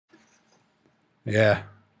Yeah.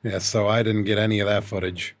 Yeah, so I didn't get any of that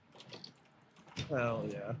footage. Hell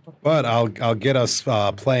yeah. But I'll get us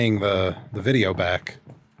playing the video back.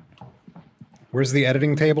 Where's the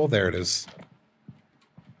editing table? There it is.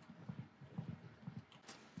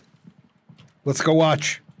 Let's go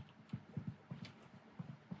watch.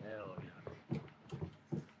 Hell yeah.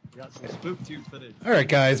 We got some SpookTube footage. All right,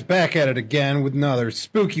 guys, back at it again with another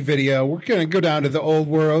spooky video. We're going to go down to the old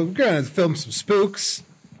world. We're going to film some spooks.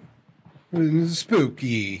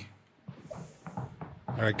 Spooky.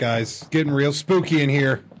 All right, guys, getting real spooky in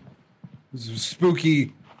here. This is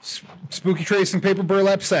spooky tracing paper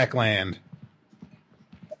burlap sack land.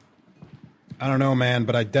 I don't know, man,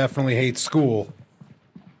 but I definitely hate school.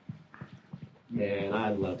 Man,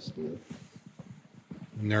 I love school.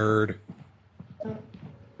 Nerd. All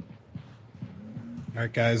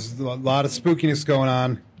right, guys, a lot of spookiness going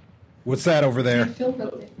on. What's that over there?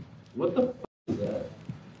 What the f is that?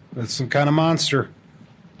 That's some kind of monster.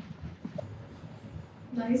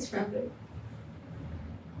 Nice from it.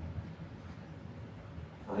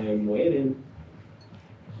 I am waiting.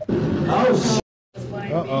 Oh,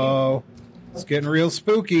 Uh-oh. It's getting real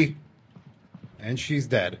spooky. And she's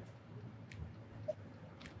dead.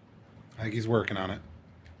 I think he's working on it.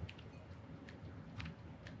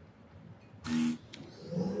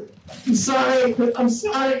 I'm sorry. I'm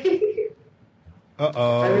sorry.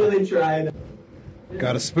 Uh-oh. I really tried.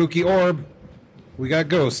 Got a spooky orb. We got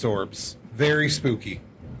ghost orbs. Very spooky.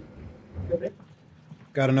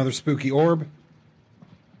 Got another spooky orb.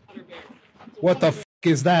 What the f***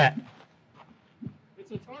 is that?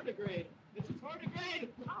 It's a tardigrade. It's a tardigrade.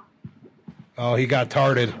 Oh, he got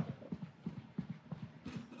tarded.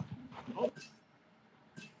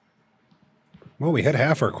 Well, we hit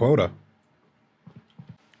half our quota.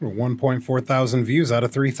 We're 1.4 thousand views out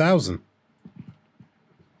of 3,000.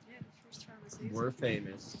 We're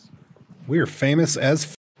famous. We are famous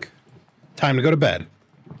as f***. Time to go to bed.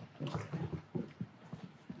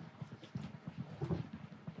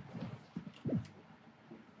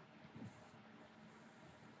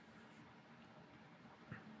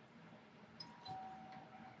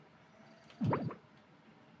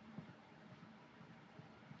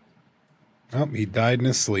 Oh, he died in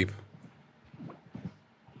his sleep.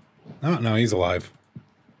 Oh, no, he's alive.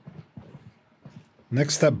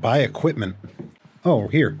 Next step, buy equipment. Oh,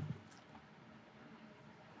 here.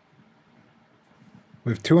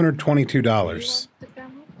 We have $222.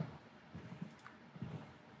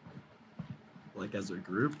 Like as a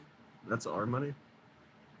group? That's our money?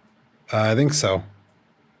 I think so.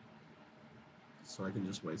 So I can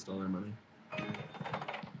just waste all our money.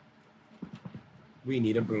 We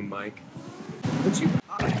need a boom mic. Would you?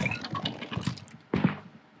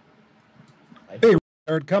 Hey,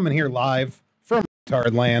 retard, coming here live from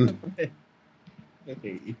retard land. I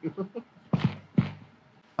hate you.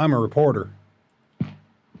 I'm a reporter.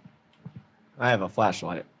 I have a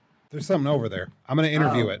flashlight. There's something over there. I'm going to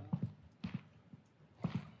interview it.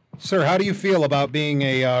 Sir, how do you feel about being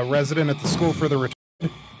a resident at the school for the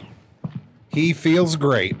retarded? He feels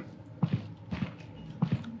great.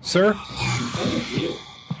 Sir?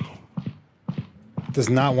 Does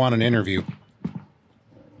not want an interview.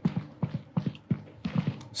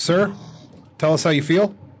 Sir, tell us how you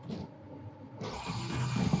feel.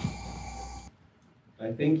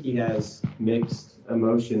 I think he has mixed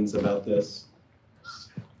emotions about this.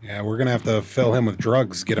 Yeah, we're going to have to fill him with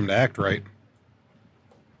drugs, get him to act right.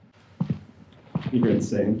 You're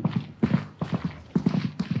insane.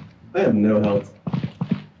 I have no health.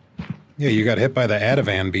 Yeah, you got hit by the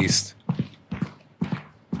Ativan beast.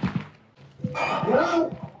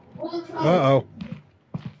 Uh-oh.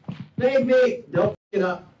 Save me! Don't f it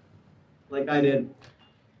up. Like I did.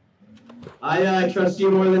 I trust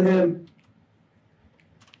you more than him.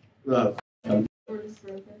 Oh,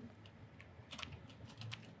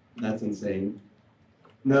 that's insane.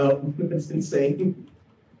 No, that's insane.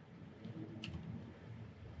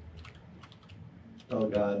 Oh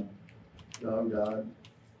God. Oh God.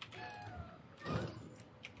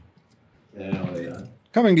 Hell yeah.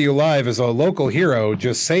 Coming to you live as a local hero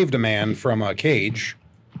just saved a man from a cage.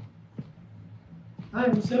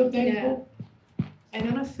 I'm so thankful. Yeah. I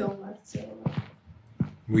don't have film left, so.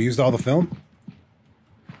 We used all the film?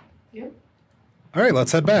 Yep. All right,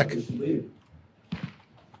 let's head back. We should leave.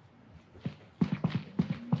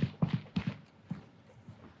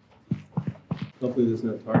 Hopefully there's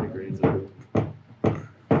no tardigrades over.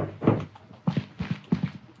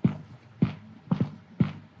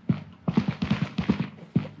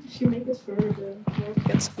 She make us for the world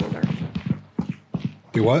gets cooler.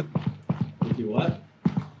 Do what? Do what?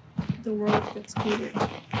 The world gets cooler.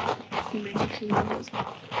 She make it cooler.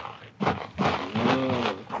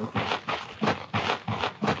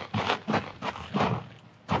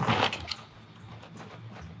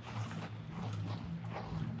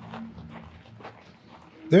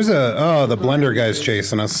 There's the blender guy's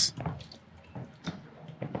chasing us.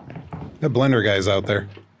 The blender guy's out there.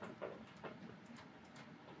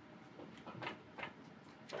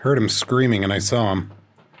 Heard him screaming and I saw him.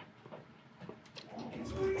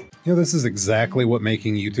 You know, this is exactly what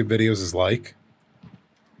making YouTube videos is like.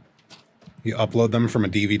 You upload them from a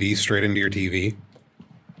DVD straight into your TV.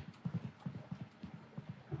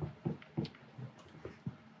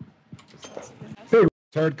 Hey,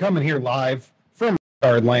 retard, coming here live from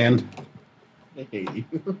retard land. Hey.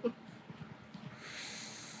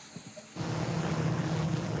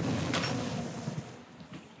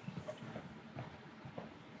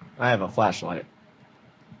 I have a flashlight.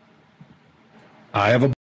 I have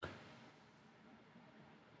a...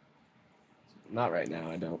 Not right now,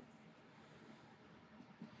 I don't.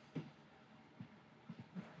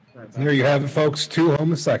 There you have it, folks. 2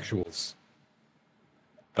 homosexuals.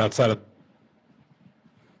 Outside of...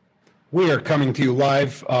 We are coming to you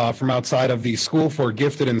live from outside of the School for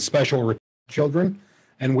Gifted and Special Children,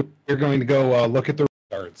 and we're going to go look at the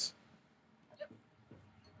retards.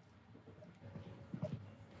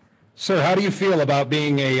 Sir, how do you feel about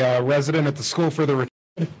being a resident at the School for the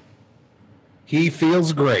Retarded? He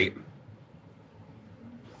feels great.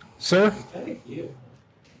 Sir? Thank you.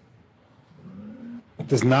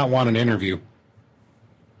 Does not want an interview.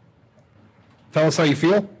 Tell us how you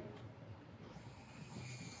feel.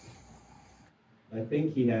 I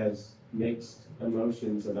think he has mixed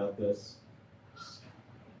emotions about this.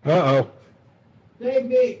 Uh-oh. Take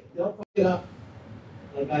me! Don't fuck it up.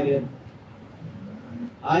 Like I did.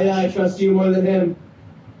 I trust you more than him.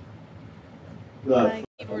 Look, My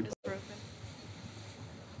keyboard is broken.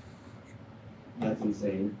 that's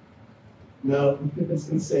insane. No, it's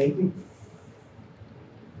insane.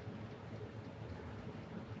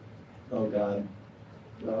 Oh God.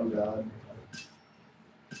 Oh God.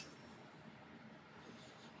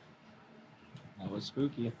 That was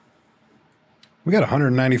spooky. We got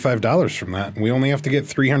 $195 from that. We only have to get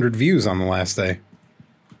 300 views on the last day.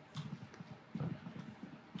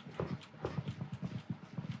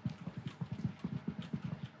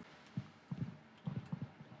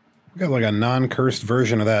 We got like a non-cursed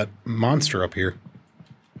version of that monster up here.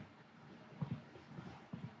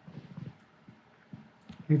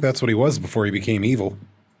 I think that's what he was before he became evil.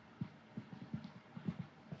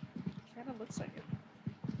 Kind of looks like it.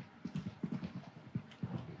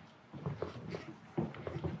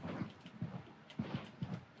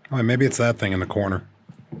 Oh, maybe it's that thing in the corner.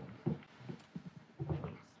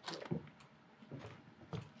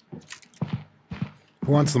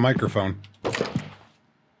 Who wants the microphone?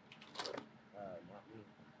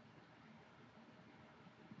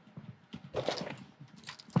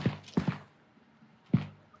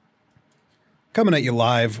 Coming at you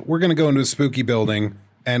live, we're going to go into a spooky building,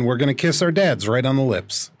 and we're going to kiss our dads right on the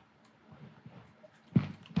lips.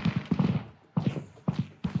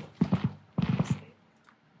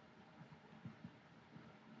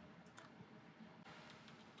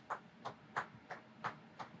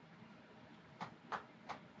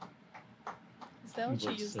 Is that what you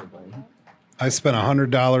Looks use so the bad. money on? I spent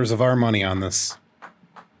 $100 of our money on this.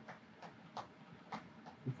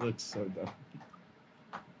 It looks so dumb.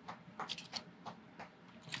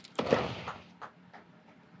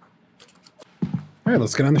 All right,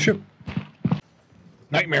 let's get on the ship.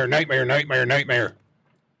 Nightmare, nightmare, nightmare, nightmare.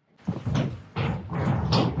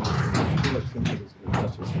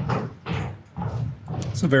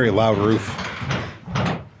 It's a very loud roof.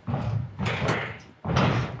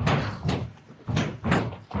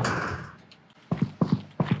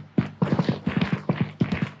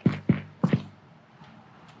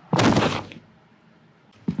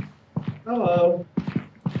 Hello.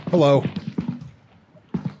 Hello.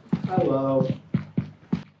 Hello.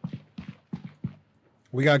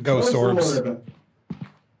 We got ghost orbs. All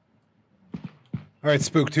right,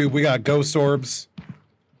 SpookTube, we got ghost orbs.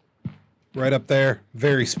 Right up there.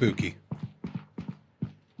 Very spooky.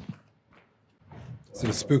 Is it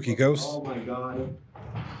a spooky ghost? Oh my God.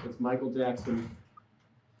 It's Michael Jackson.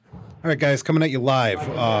 All right, guys, coming at you live.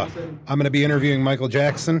 I'm going to be interviewing Michael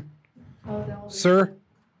Jackson. Oh, that was Sir,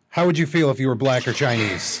 how would you feel if you were black or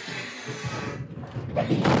Chinese?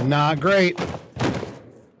 Not great.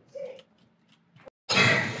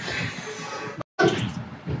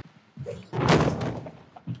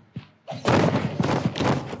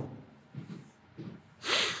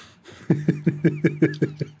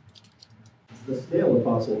 The scale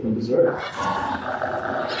apostle from Berserk.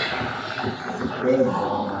 Good.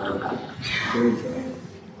 Good job.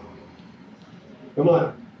 Come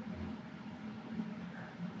on.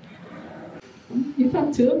 You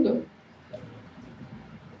found 2 of them.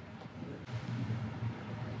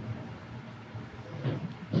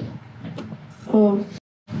 Oh.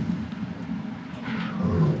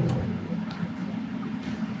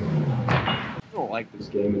 I don't like this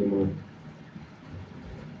game anymore.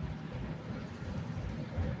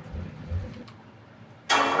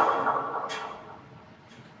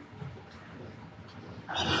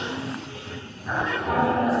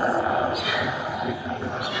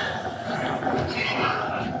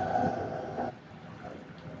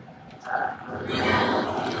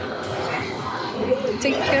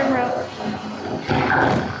 Take the camera out.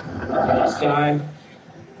 Side.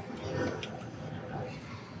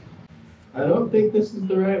 I don't think this is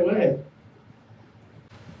the right way.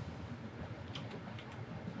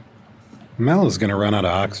 Mel is going to run out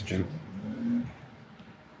of oxygen.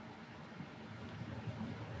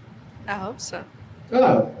 I hope so.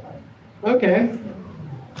 Oh. Okay.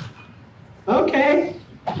 Okay.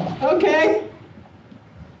 Okay.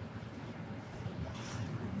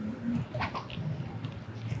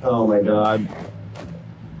 Oh my god.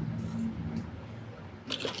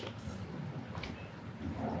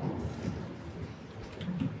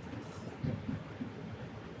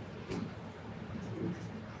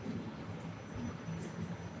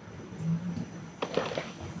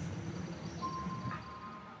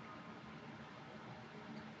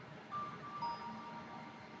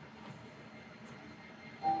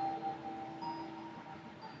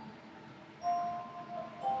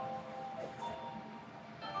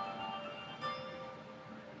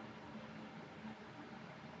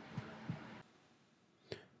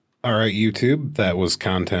 All right, YouTube, that was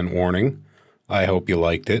content warning. I hope you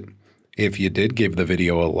liked it. If you did, give the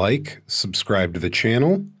video a like, subscribe to the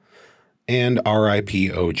channel, and RIP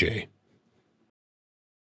OJ.